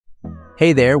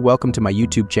Hey there, welcome to my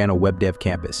YouTube channel WebDev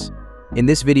Campus. In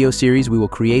this video series, we will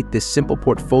create this simple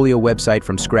portfolio website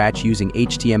from scratch using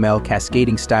HTML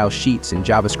cascading style sheets and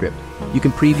JavaScript. You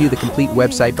can preview the complete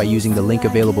website by using the link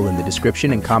available in the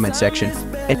description and comment section.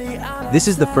 This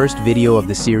is the first video of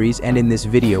the series, and in this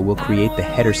video we'll create the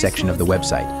header section of the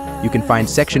website. You can find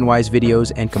section-wise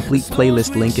videos and complete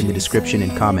playlist link in the description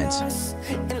and comments.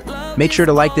 Make sure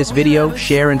to like this video,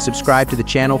 share and subscribe to the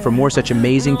channel for more such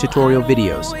amazing tutorial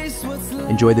videos.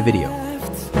 Enjoy the video.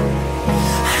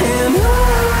 And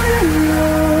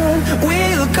on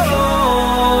we'll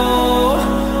go,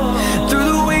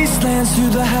 through the wastelands,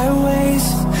 through the highways,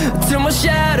 till my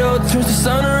shadow turns to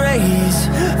sun rays.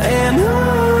 And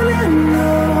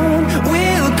on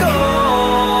we'll go,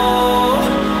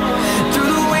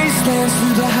 through the wastelands,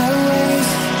 through the highways,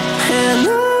 and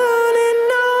on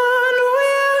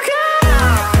we'll go.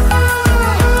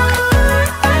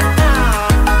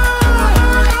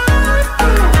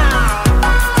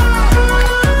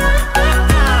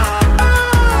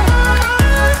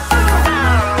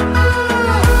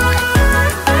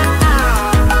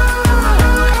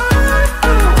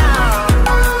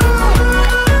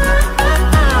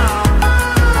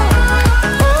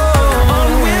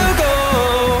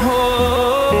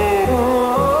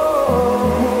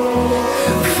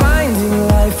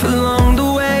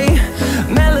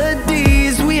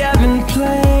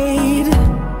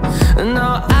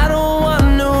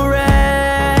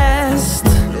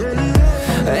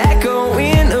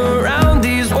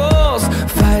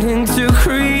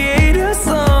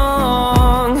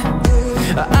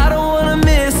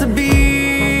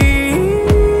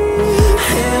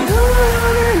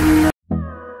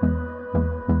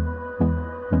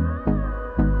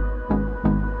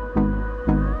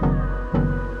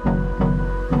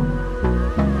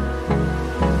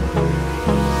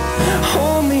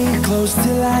 Close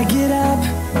till I get up.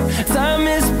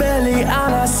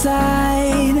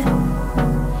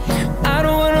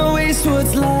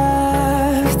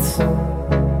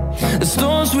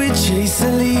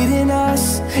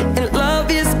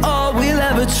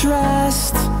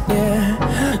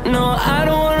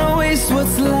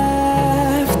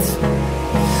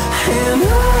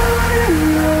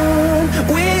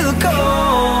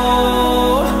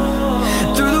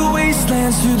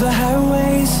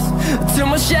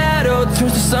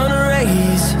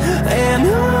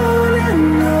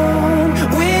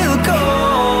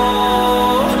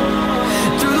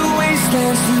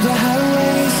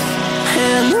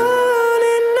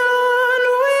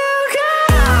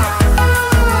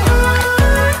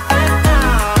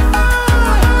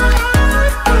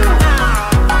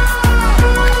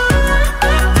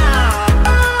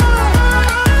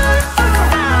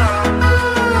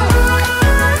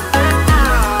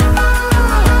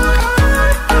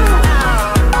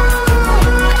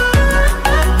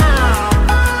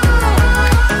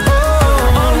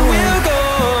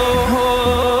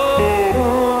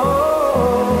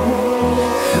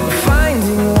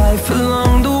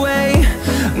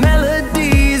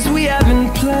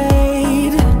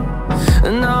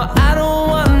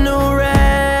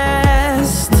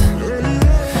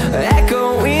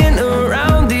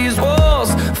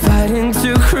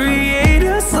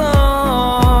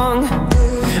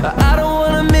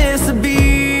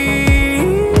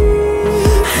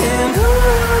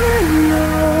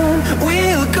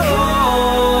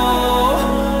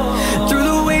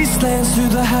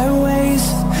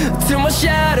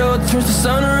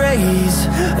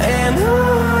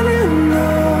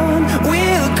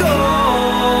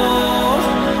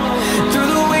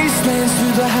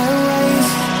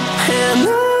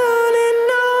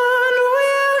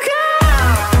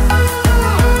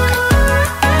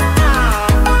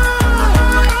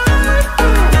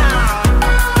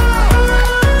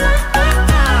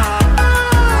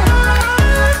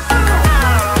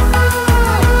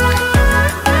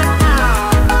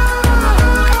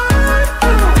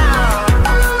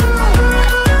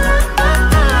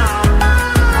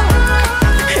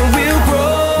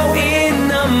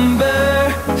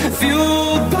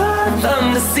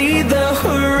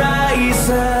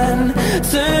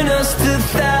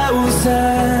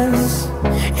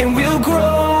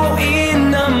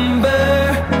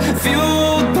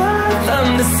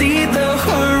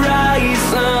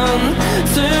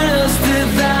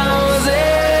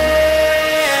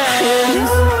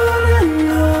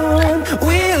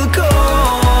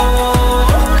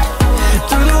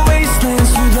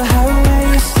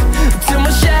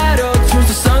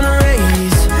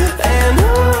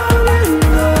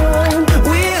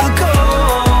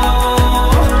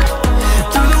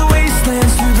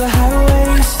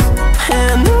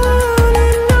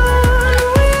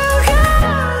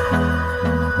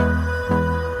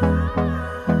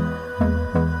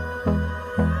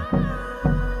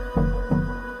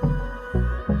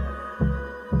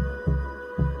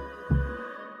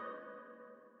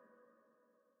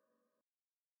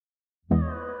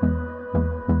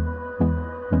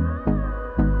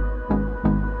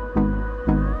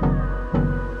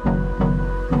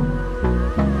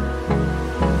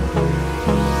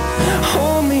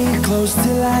 close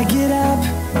till I get up.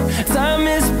 Time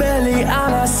is barely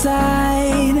on our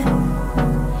side.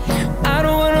 I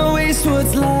don't wanna waste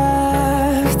what's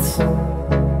left.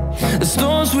 The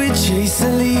storms we chase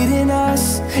are leading us,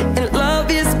 and love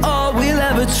is all we'll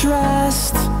ever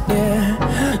trust. Yeah,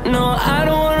 no, I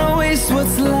don't wanna waste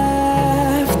what's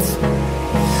left.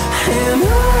 And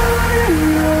on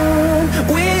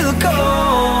we'll go,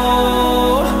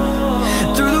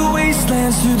 through the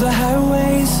wastelands, through the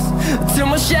highways, till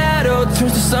my shadow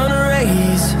turns to sun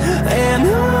rays. And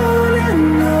on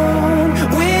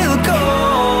we'll go,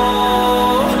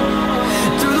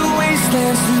 through the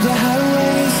wastelands, through the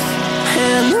highways,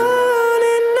 and on.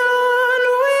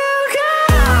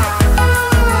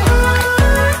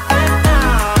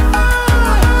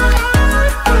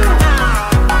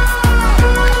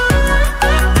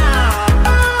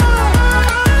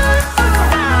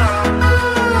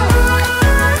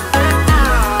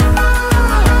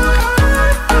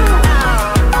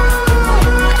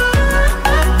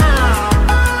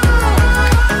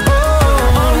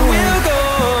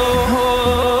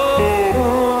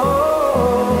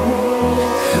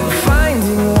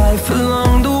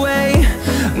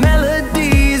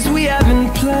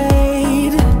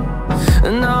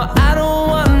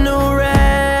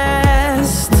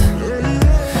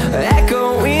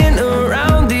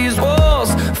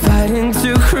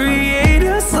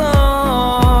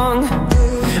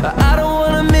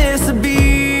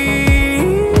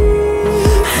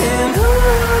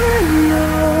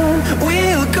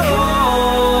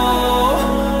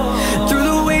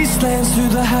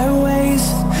 Through the highways,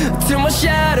 till my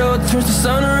shadow turns to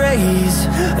sun rays.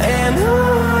 And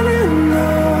on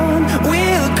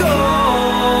we'll go,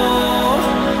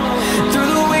 through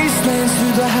the wastelands,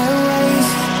 through the highways,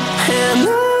 and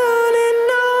on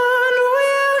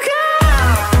we'll go.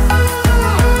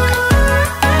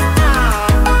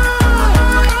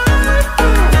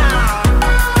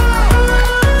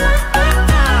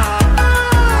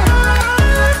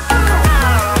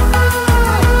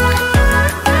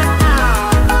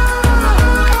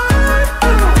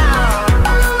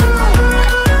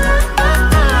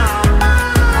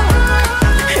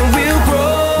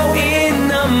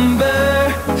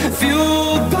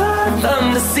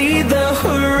 See the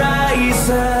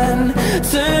horizon,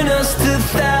 turn us to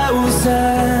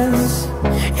thousands,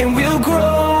 and we'll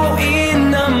grow in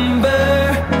number,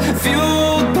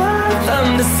 fueled by them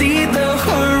to see the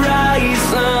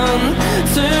horizon,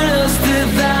 turn us to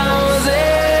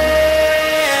thousands,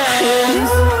 and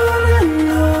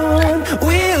on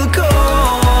we'll go,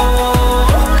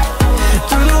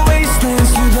 through the wastelands,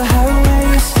 through the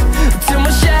highways, till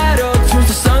my shadow turns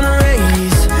to sun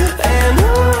rays. And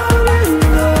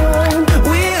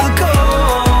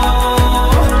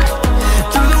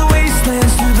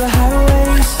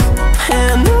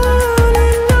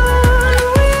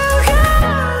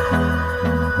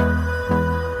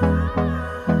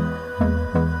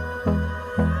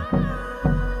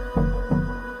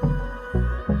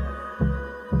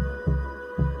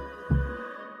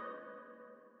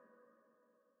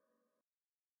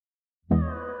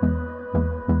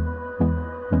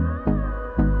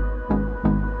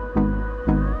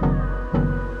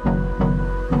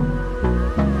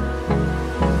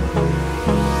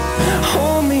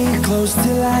close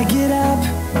till I get up.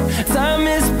 Time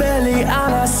is barely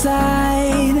on our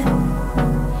side.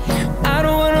 I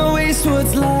don't wanna waste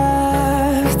what's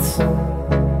left.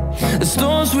 The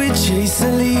storms we chase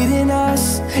are leading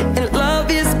us, and love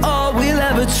is all we'll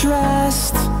ever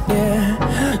trust. Yeah,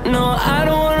 no, I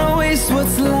don't wanna waste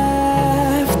what's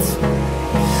left.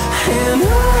 And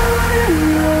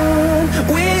on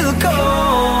we'll go,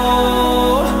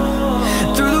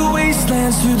 through the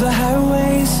wastelands, through the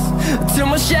highways, till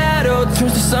my shadow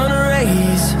turns to sun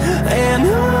rays. And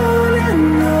on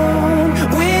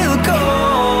we'll go,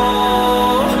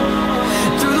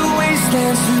 through the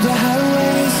wastelands, through the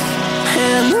highways,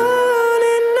 and on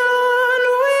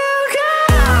we'll go.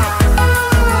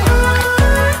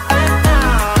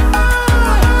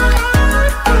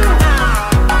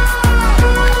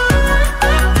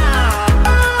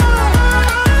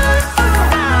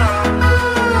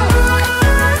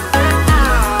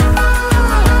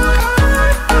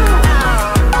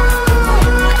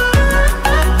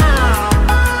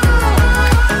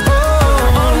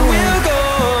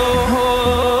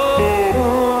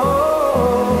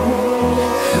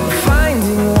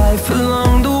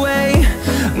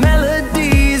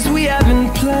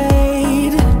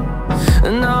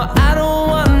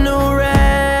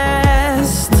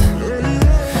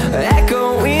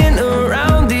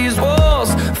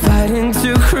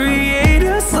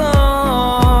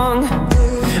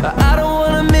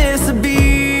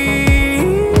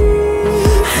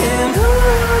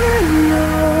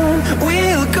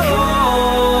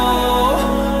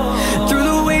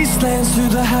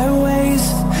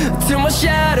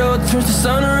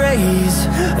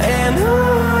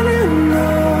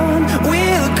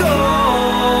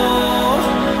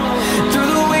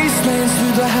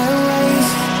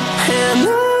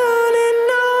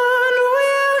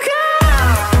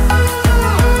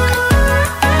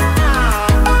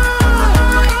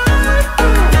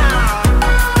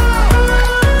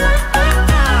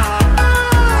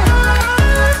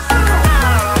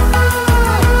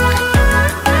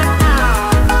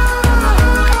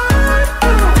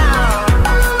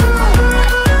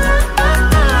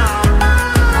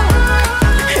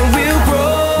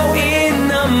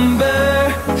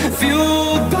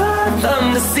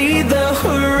 them to see the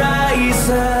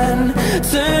horizon.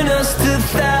 Turn us to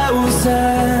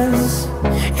thousands,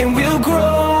 and we'll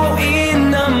grow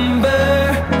in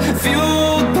number.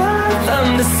 Fueled by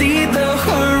them to see the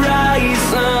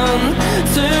horizon.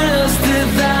 Turn us to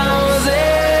thousands,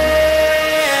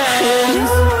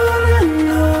 and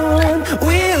on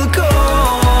we'll go.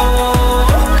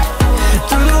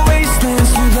 Through the wastelands,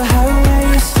 through the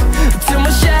highways, till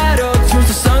my shadow turns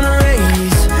to sun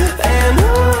rays. And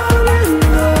on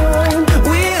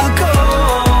we'll go.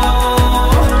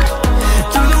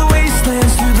 Through the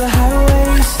wastelands, through the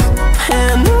highways,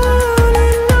 and on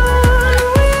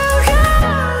we'll go.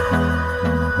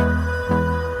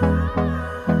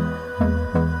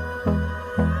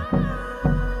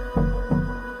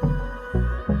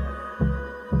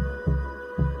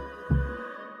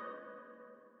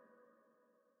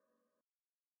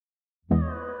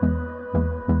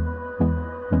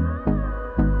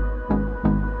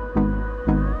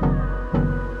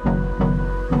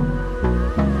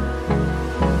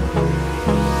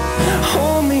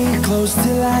 Hold me close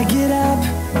till I get up.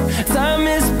 Time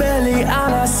is barely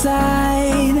on our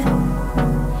side.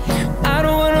 I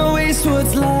don't wanna waste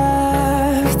what's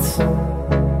left.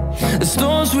 The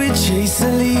storms we chase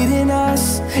are leading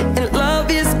us, and love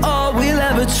is all we'll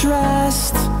ever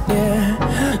trust. Yeah,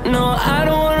 no, I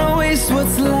don't wanna waste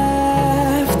what's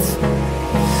left.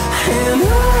 And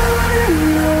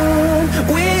on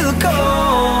we'll go.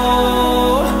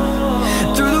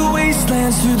 Through the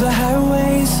wastelands, through the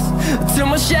highways, till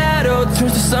my shadow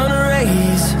turns to sun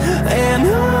rays. And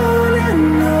on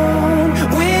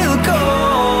we'll go.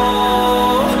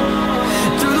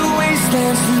 Through the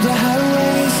wastelands, through the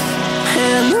highways,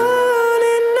 and on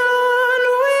we'll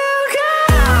go.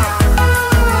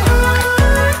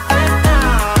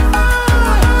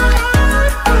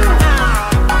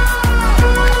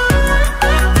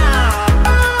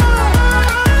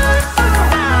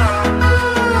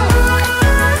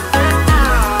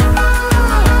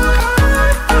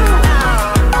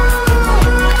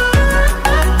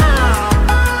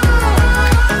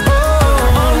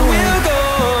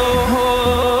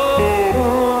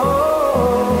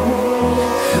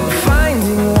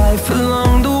 Finding life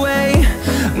along the way,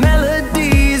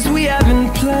 melodies we haven't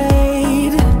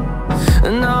played.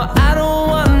 No, I don't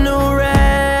want no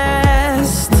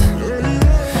rest,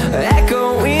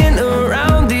 echoing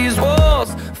around these walls.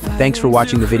 Thanks for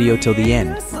watching the video till the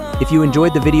end. If you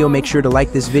enjoyed the video, make sure to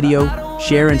like this video,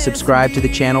 share and subscribe to the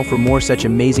channel for more such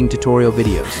amazing tutorial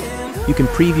videos. You can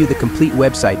preview the complete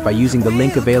website by using the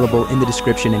link available in the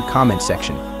description and comment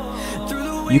section.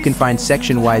 You can find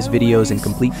section-wise videos and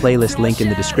complete playlist link in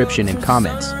the description and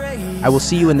comments. I will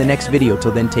see you in the next video.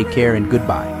 Till then, take care and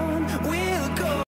goodbye.